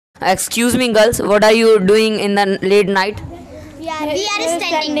Excuse me, girls. What are you doing in the late night? We are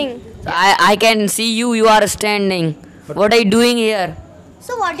standing. I can see you. You are standing. What are you doing here?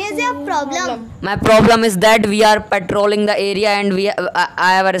 So what is your problem? My problem is that we are patrolling the area and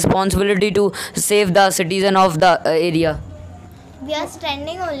I have a responsibility to save the citizen of the area. We are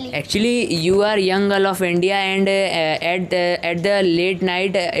standing only. Actually, you are young girl of India, and at the late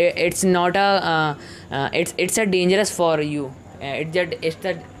night, it's not a it's a dangerous for you. It's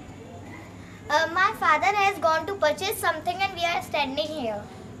the My father has gone to purchase something and we are standing here.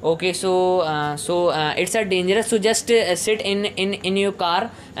 okay. So it's a dangerous. So just sit in your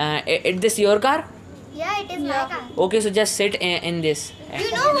car. Is this your car? Yeah, it is my car. Okay, so just sit in this.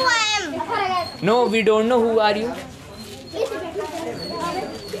 You know who I am? No, we don't know who are you.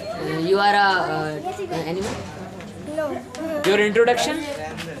 You are a animal. No. Your introduction.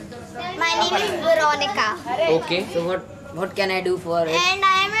 My name is Veronica. Okay. So what can I do for it? And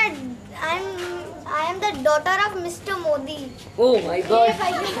I am the daughter of Mr. Modi. Oh my God.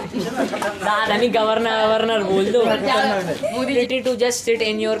 दादा governor बोल दो. Ability to just sit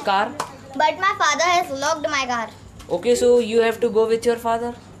in your car. But my father has locked my car. Okay, so you have to go with your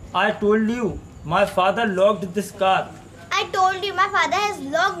father. I told you, my father locked this car. I told you my father has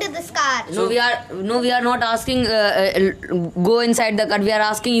locked this car. No, we are not asking go inside the car. We are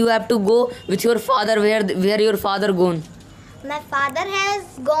asking you have to go with your father. Where your father gone? My father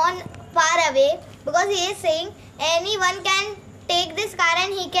has gone far away because he is saying anyone can take this car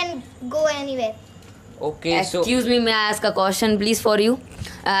and he can go anywhere. Okay, so Excuse me, may I ask a question, please, for you?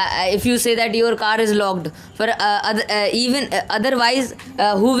 If you say that your car is locked, for otherwise,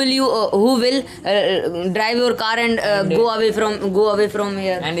 who will drive your car and go away from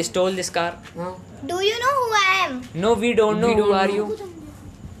here? and stole this car. Huh? Do you know who I am? No, we don't know. Who are you?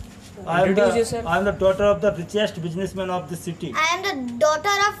 Introduce yourself. I am the daughter of the richest businessman of the city. I am the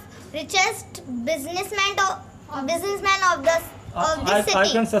daughter of richest businessman of this city. I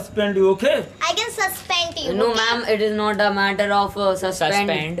can suspend you, okay? I can suspend you. No, okay? ma'am, it is not a matter of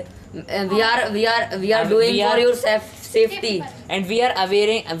suspend. Suspend. We are doing we for are- your safety. And we are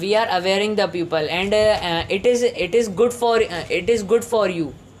awareing the people, and it is good for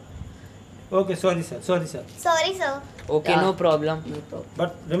you. Okay, sorry sir. Sorry, sir. Okay, Yeah. no problem.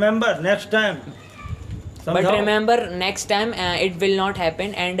 But remember, next time. But somehow- remember, next time it will not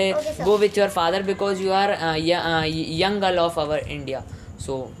happen, and Okay, sir. go with your father because you are young girl of our India.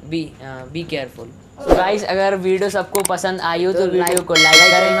 So be careful. So guys, अगर video सबको पसंद आई हो तो video को like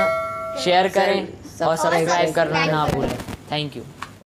करें, share करें और subscribe करना ना भूलें. Thank you.